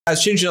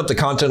Guys, changing up the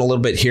content a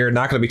little bit here.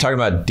 Not going to be talking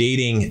about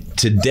dating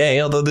today,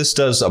 although this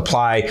does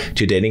apply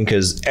to dating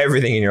because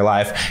everything in your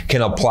life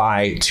can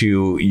apply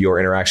to your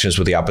interactions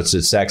with the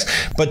opposite sex.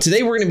 But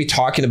today we're going to be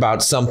talking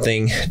about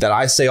something that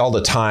I say all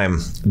the time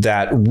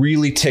that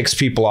really ticks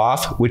people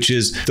off, which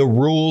is the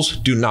rules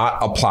do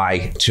not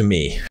apply to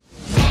me.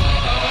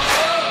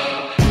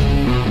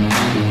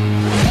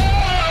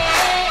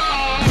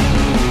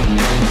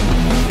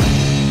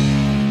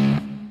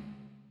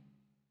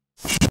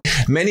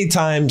 Many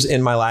times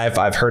in my life,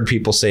 I've heard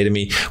people say to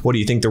me, what do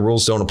you think, the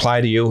rules don't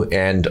apply to you?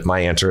 And my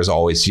answer is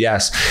always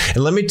yes.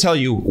 And let me tell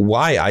you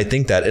why I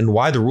think that and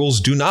why the rules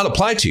do not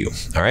apply to you.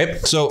 All right.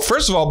 So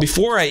first of all,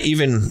 before I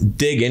even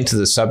dig into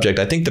the subject,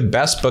 I think the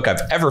best book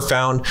I've ever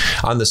found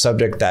on the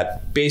subject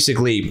that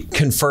basically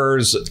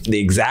confers the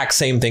exact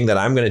same thing that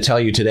I'm going to tell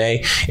you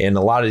today in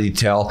a lot of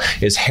detail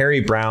is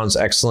Browne's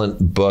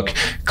excellent book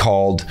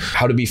called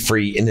How to Be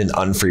Free in an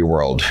Unfree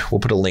World. We'll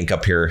put a link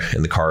up here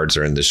in the cards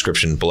or in the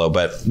description below,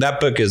 but that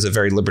book is a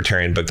very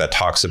libertarian book that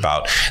talks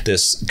about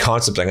this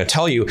concept I'm going to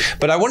tell you,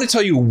 but I want to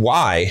tell you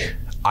why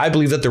I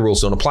believe that the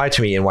rules don't apply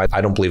to me and why I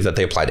don't believe that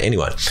they apply to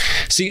anyone.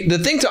 See, the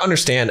thing to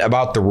understand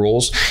about the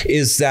rules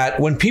is that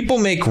when people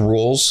make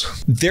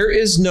rules, there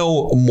is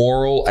no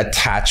moral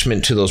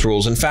attachment to those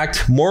rules. In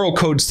fact, moral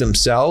codes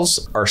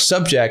themselves are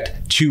subject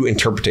to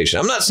interpretation.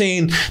 I'm not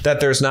saying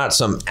that there's not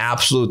some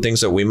absolute things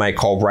that we might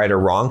call right or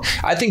wrong.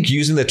 I think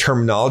using the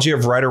terminology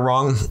of right or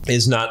wrong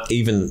is not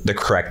even the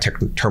correct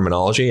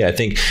terminology. I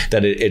think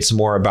that it's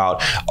more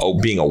about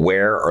being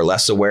aware or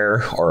less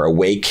aware or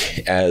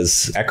awake,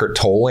 as Eckhart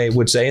Tolle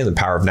would say in The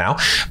Power of Now.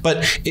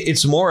 But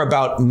it's more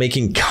about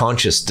making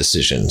conscious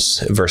decisions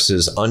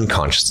versus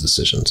unconscious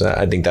decisions.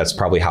 I think that's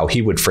probably how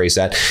he would phrase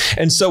that.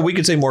 And so we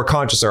could say more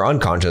conscious or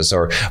unconscious,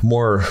 or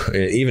more,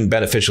 even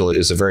beneficial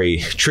is a very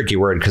tricky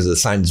word because it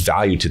assigns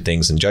value to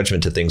things and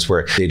judgment to things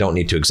where they don't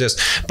need to exist.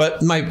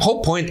 But my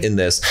whole point in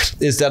this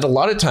is that a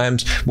lot of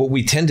times what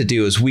we tend to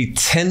do is we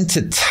tend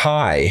to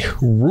tie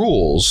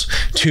rules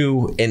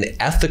to an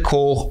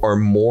ethical or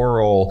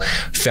moral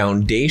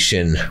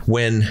foundation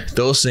when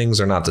those things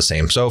are not the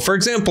same. So for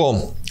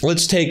example,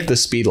 let's take the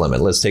speed limit.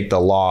 Let's take the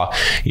law.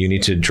 You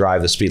need to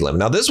drive the speed limit.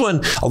 Now this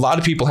one, a lot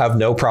of people have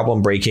no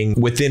problem breaking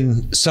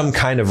within some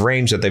kind of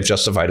range that they've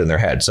justified in their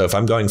head. So if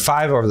I'm going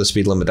 5 over the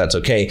speed limit, that's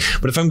okay.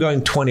 But if I'm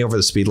going 20 over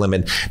the speed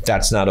limit,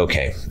 that's not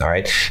okay. All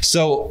right.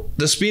 So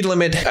the speed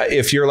limit,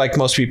 if you're like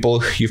most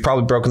people, you've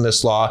probably broken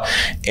this law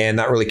and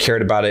not really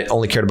cared about it,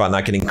 only cared about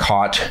not getting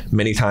caught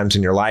many times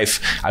in your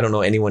life. I don't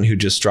know anyone who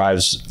just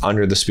drives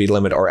under the speed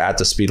limit or at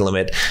the speed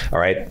limit. All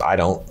right. I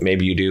don't.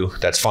 Maybe you do.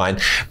 That's fine.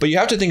 But you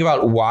have to think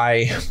about,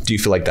 why do you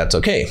feel like that's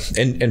okay?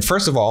 And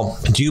first of all,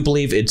 do you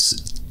believe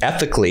it's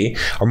ethically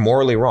or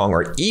morally wrong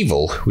or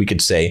evil, we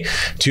could say,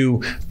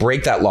 to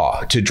break that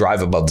law, to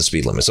drive above the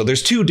speed limit? So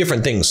there's two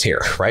different things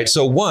here, right?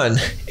 So one,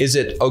 is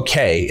it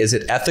okay? Is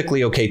it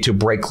ethically okay to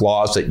break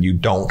laws that you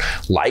don't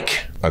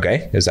like?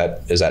 Okay, is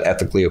that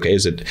ethically okay?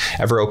 Is it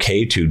ever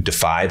okay to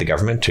defy the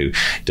government, to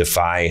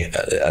defy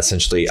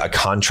essentially a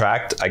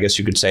contract, I guess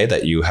you could say,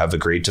 that you have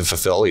agreed to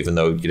fulfill, even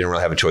though you didn't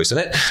really have a choice in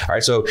it? All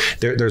right, so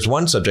there's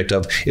one subject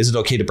of, is it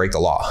okay to break the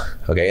law?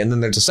 Okay, and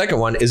then there's a second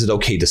one, is it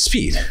okay to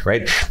speed,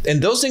 right?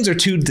 And those things are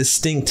two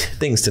distinct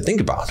things to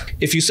think about.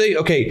 If you say,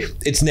 okay,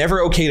 it's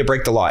never okay to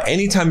break the law.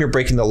 Anytime you're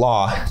breaking the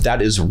law,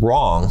 that is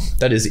wrong,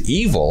 that is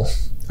evil.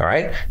 All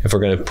right. If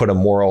we're going to put a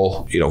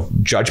moral,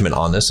 judgment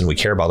on this, and we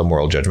care about the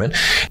moral judgment,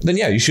 then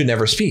yeah, you should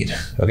never speed.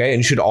 Okay. And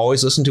you should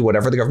always listen to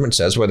whatever the government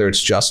says, whether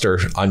it's just or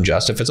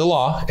unjust. If it's a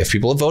law, if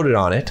people have voted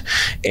on it,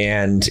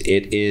 and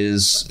it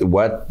is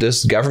what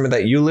this government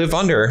that you live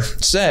under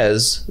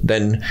says,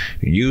 then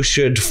you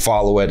should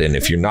follow it. And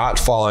if you're not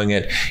following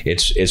it,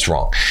 it's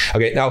wrong.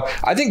 Okay. Now,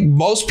 I think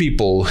most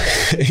people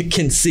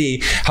can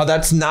see how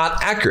that's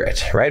not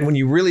accurate, right? When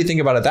you really think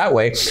about it that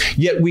way,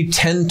 yet we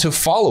tend to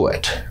follow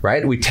it,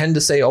 right? We tend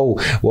to say, oh,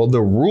 well,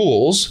 the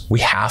rules, we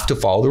have to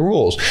follow the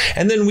rules.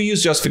 And then we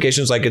use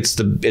justifications like it's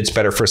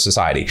better for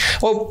society.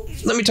 Well,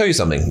 let me tell you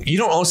something. You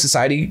don't owe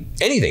society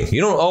anything. You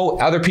don't owe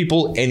other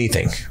people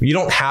anything. You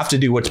don't have to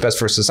do what's best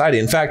for society.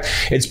 In fact,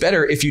 it's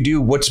better if you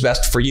do what's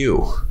best for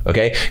you.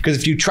 Okay? Because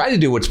if you try to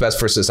do what's best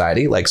for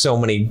society, like so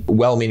many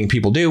well-meaning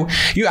people do,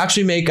 you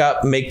actually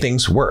make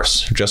things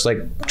worse. Just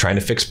like trying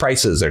to fix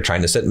prices or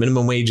trying to set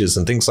minimum wages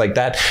and things like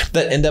that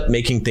end up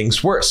making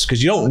things worse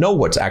because you don't know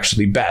what's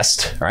actually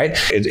best, right?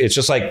 It's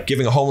just like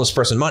giving a homeless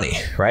person money,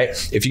 right?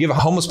 If you give a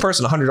homeless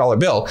person a $100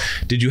 bill,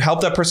 did you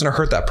help that person or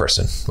hurt that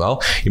person?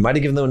 Well, you might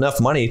have given them enough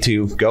money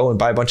to go and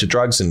buy a bunch of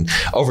drugs and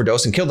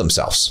overdose and kill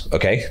themselves.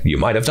 Okay, you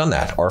might have done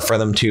that, or for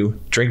them to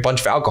drink a bunch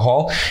of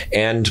alcohol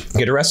and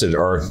get arrested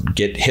or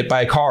get hit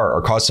by a car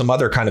or cause some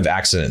other kind of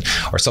accident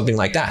or something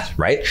like that,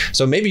 right?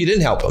 So maybe you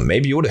didn't help them.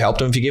 Maybe you would have helped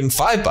them if you gave them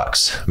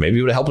 $5. Maybe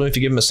you would have helped them if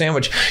you give them a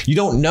sandwich. You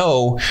don't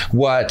know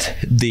what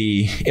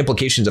the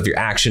implications of your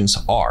actions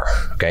are.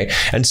 Okay,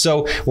 and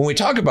so when we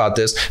talk about about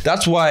this.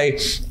 That's why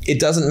it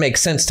doesn't make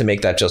sense to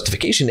make that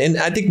justification. And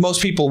I think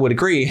most people would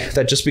agree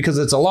that just because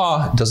it's a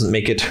law doesn't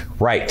make it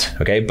right.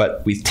 Okay.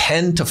 But we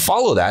tend to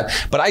follow that,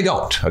 but I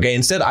don't. Okay.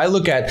 Instead, I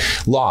look at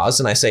laws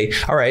and I say,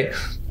 all right,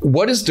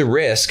 what is the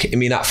risk in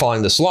me not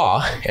following this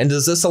law? And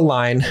does this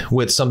align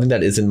with something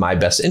that is in my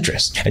best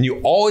interest? And you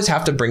always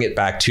have to bring it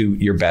back to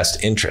your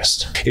best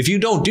interest. If you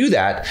don't do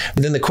that,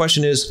 then the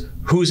question is,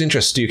 whose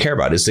interests do you care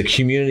about? Is the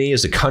community,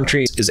 is the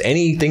country, is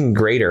anything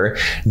greater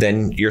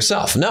than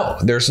yourself? No,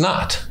 there's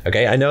not.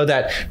 Okay. I know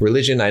that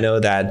religion, I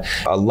know that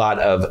a lot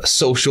of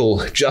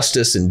social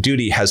justice and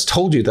duty has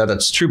told you that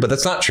that's true, but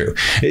that's not true.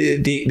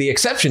 The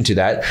exception to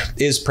that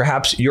is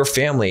perhaps your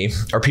family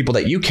or people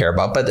that you care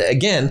about. But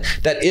again,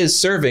 that is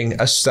serving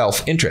a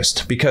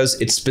self-interest because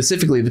it's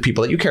specifically the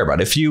people that you care about.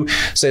 If you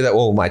say that,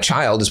 well, my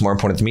child is more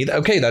important to me,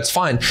 okay, that's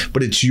fine,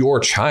 but it's your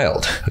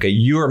child. Okay,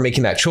 you are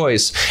making that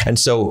choice. And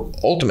so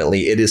ultimately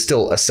it is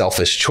still a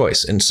selfish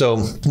choice. And so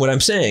what I'm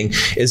saying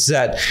is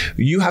that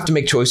you have to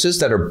make choices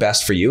that are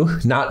best for you,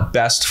 not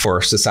best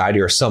for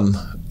society or some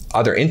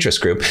other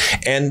interest group.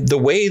 And the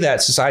way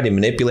that society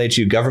manipulates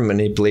you, government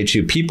manipulates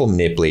you, people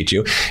manipulate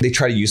you, they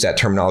try to use that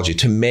terminology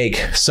to make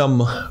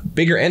some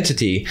bigger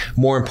entity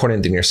more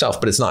important than yourself.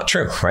 But it's not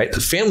true, right?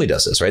 The family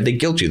does this, right? They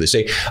guilt you. They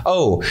say,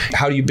 oh,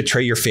 how do you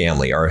betray your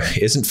family? Or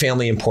isn't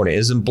family important?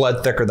 Isn't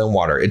blood thicker than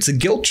water? It's a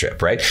guilt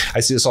trip, right? I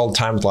see this all the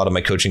time with a lot of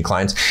my coaching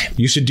clients.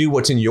 You should do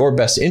what's in your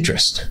best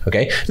interest,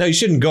 okay? Now, you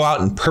shouldn't go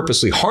out and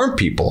purposely harm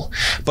people.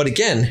 But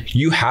again,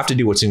 you have to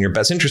do what's in your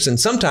best interest. And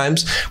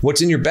sometimes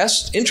what's in your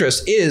best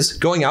interest is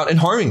going out and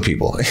harming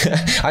people.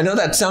 I know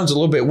that sounds a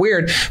little bit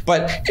weird,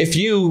 but if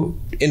you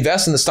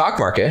invest in the stock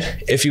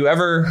market, if you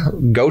ever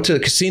go to the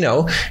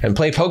casino and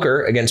play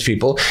poker against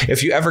people,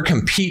 if you ever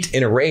compete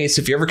in a race,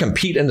 if you ever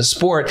compete in a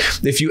sport,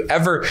 if you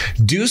ever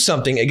do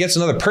something against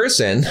another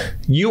person,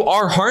 you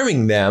are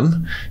harming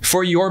them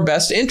for your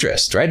best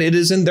interest, right? It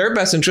is in their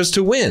best interest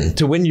to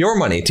win your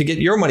money, to get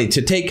your money,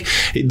 to take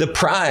the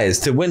prize,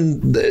 to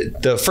win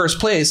the first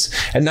place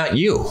and not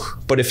you.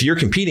 But if you're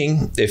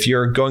competing, if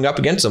you're going up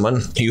against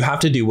someone, you have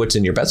to do what's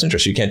in your best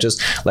interest. You can't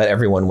just let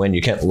everyone win.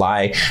 You can't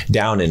lie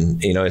down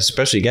and,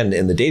 especially again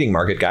in the dating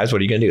market, guys, what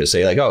are you going to do?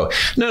 Say like, oh,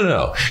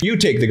 no, you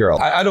take the girl.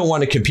 I don't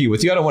want to compete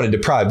with you. I don't want to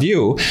deprive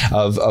you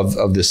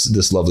of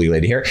this lovely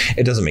lady here.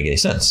 It doesn't make any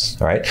sense.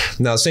 All right.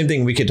 Now, same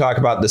thing, we could talk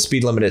about the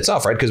speed limit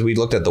itself, right? Because we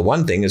looked at the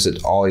one thing, is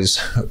it always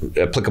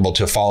applicable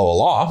to follow a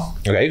law?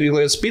 Okay. You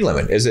look at the speed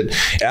limit. Is it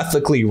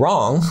ethically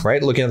wrong,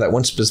 right? Looking at that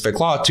one specific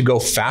law to go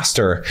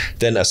faster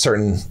than a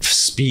certain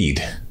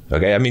speed?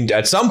 Okay. I mean,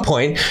 at some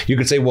point you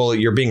could say, well,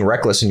 you're being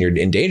reckless and you're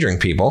endangering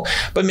people,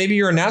 but maybe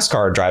you're a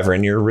NASCAR driver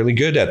and you're really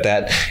good at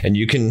that and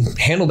you can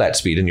handle that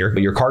speed and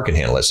your car can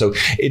handle it. So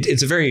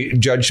it's a very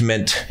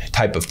judgment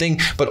type of thing.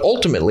 But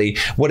ultimately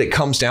what it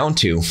comes down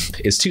to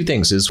is two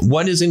things: is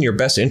what is in your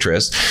best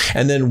interest,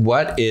 and then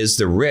what is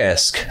the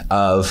risk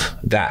of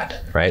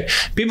that, right?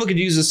 People could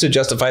use this to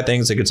justify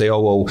things. They could say, oh,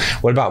 well,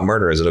 what about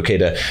murder? Is it okay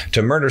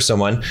to murder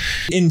someone?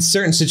 In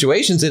certain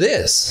situations it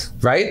is,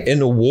 right?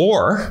 In a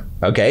war,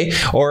 okay?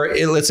 Or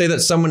let's say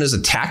that someone is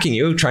attacking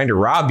you, trying to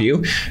rob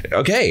you,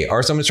 okay?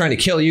 Or someone's trying to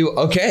kill you,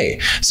 okay?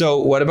 So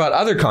what about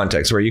other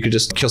contexts where you could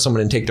just kill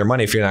someone and take their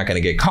money if you're not going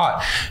to get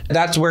caught?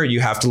 That's where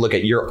you have to look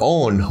at your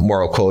own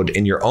moral code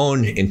and your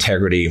own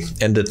integrity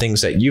and the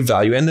things that you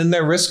value, and then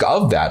the risk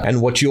of that and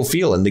what you'll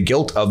feel and the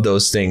guilt of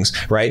those things,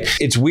 right?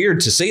 It's weird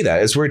to say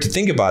that. It's weird to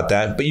think about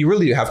that, but you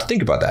really have to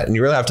think about that. And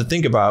you really have to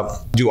think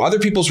about, do other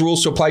people's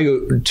rules apply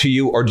to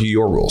you or do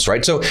your rules,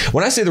 right? So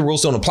when I say the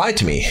rules don't apply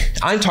to me,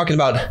 I'm talking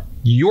about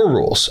your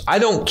rules. I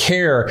don't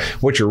care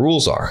what your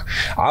rules are.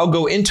 I'll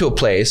go into a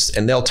place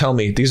and they'll tell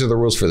me these are the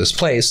rules for this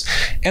place,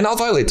 and I'll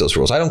violate those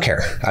rules. I don't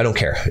care.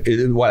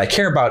 What I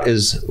care about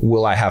is,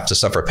 will I have to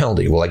suffer a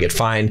penalty? Will I get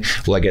fined?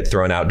 Will I get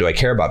thrown out? Do I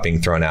care about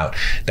being thrown out?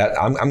 That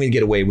I'm going to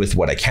get away with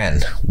what I can.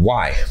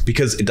 Why?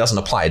 Because it doesn't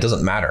apply. It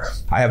doesn't matter.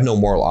 I have no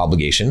moral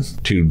obligation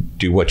to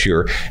do what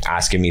you're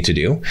asking me to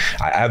do.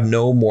 I have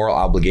no moral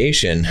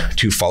obligation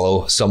to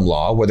follow some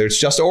law, whether it's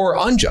just or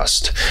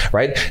unjust,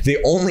 right?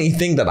 The only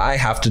thing that I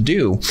have to do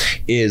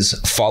is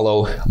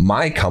follow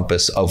my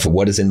compass of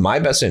what is in my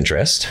best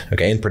interest,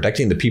 okay, and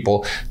protecting the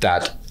people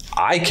that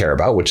I care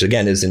about, which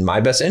again is in my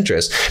best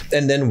interest,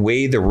 and then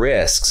weigh the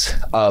risks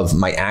of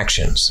my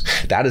actions.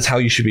 That is how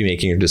you should be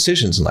making your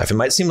decisions in life. It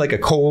might seem like a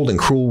cold and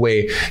cruel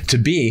way to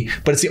be,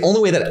 but it's the only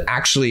way that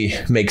actually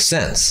makes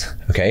sense.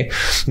 Okay.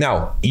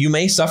 Now, you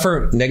may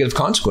suffer negative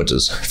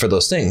consequences for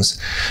those things.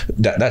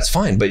 That's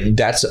fine, but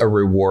that's a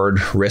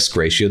reward risk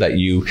ratio that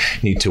you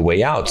need to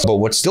weigh out. But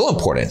what's still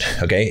important,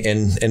 okay,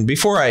 and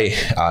before I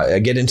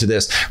get into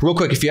this, real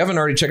quick, if you haven't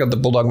already checked out the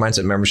Bulldog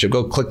Mindset membership,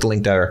 go click the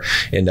link there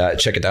and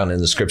check it down in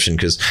the description,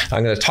 because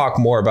I'm going to talk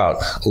more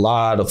about a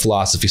lot of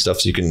philosophy stuff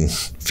so you can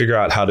figure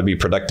out how to be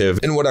productive.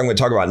 And what I'm going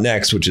to talk about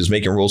next, which is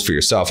making rules for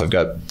yourself, I've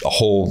got a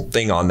whole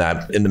thing on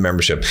that in the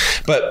membership.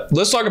 But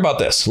let's talk about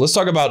this. Let's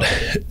talk about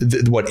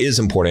what is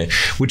important,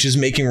 which is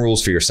making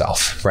rules for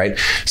yourself, right?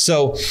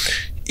 So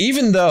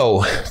even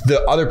though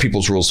the other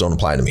people's rules don't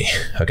apply to me,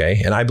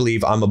 okay, and I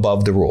believe I'm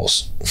above the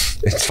rules,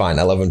 it's fine.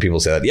 I love when people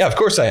say that. Yeah, of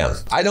course I am.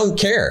 I don't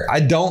care. I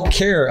don't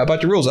care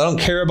about the rules. I don't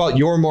care about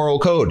your moral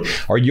code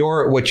or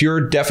what your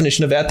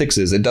definition of ethics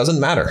is. It doesn't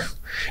matter.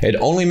 It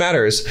only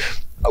matters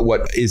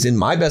what is in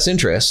my best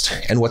interest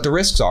and what the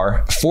risks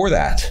are for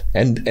that.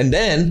 And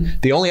then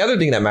the only other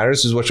thing that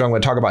matters is what I'm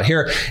going to talk about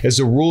here is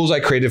the rules I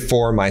created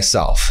for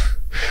myself.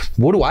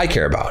 What do I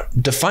care about?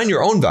 Define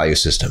your own value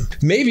system.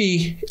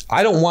 Maybe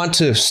I don't want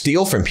to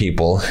steal from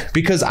people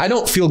because I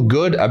don't feel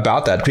good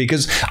about that,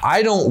 because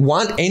I don't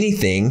want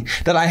anything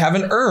that I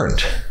haven't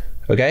earned.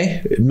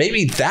 Okay,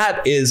 maybe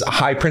that is a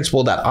high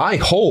principle that I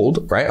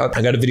hold, right?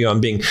 I got a video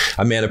on being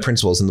a man of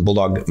principles in the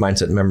Bulldog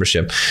Mindset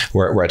membership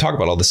where I talk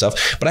about all this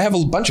stuff, but I have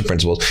a bunch of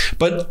principles,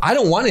 but I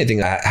don't want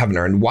anything I haven't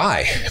earned.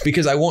 Why?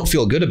 Because I won't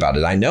feel good about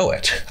it. I know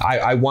it.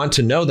 I want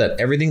to know that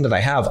everything that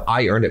I have,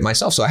 I earned it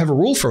myself. So I have a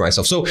rule for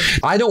myself. So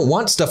I don't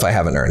want stuff I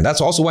haven't earned.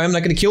 That's also why I'm not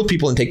going to kill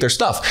people and take their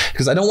stuff,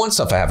 because I don't want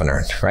stuff I haven't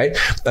earned, right?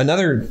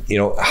 Another,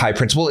 high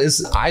principle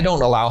is I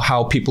don't allow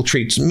how people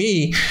treat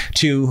me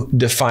to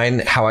define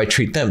how I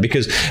treat them,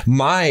 because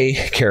my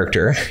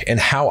character and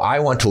how I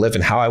want to live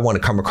and how I want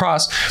to come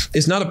across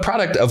is not a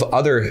product of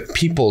other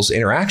people's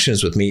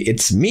interactions with me.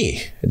 It's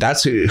me.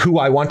 That's who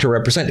I want to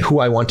represent, who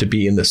I want to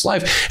be in this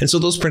life. And so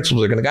those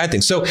principles are going to guide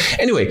things. So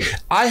anyway,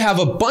 I have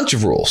a bunch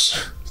of rules,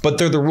 but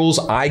they're the rules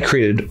I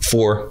created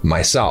for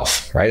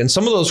myself, right? And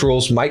some of those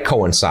rules might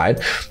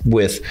coincide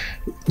with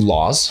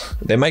laws.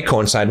 They might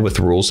coincide with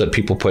rules that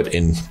people put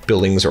in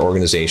buildings or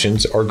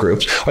organizations or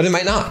groups, or they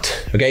might not,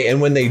 okay? And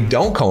when they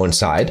don't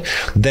coincide,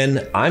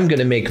 then I'm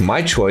gonna make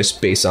my choice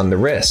based on the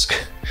risk.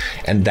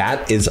 And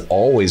that is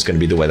always gonna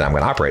be the way that I'm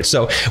gonna operate.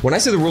 So when I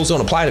say the rules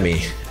don't apply to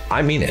me,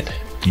 I mean it.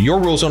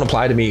 Your rules don't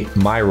apply to me,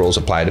 my rules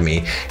apply to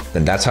me,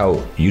 and that's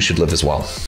how you should live as well.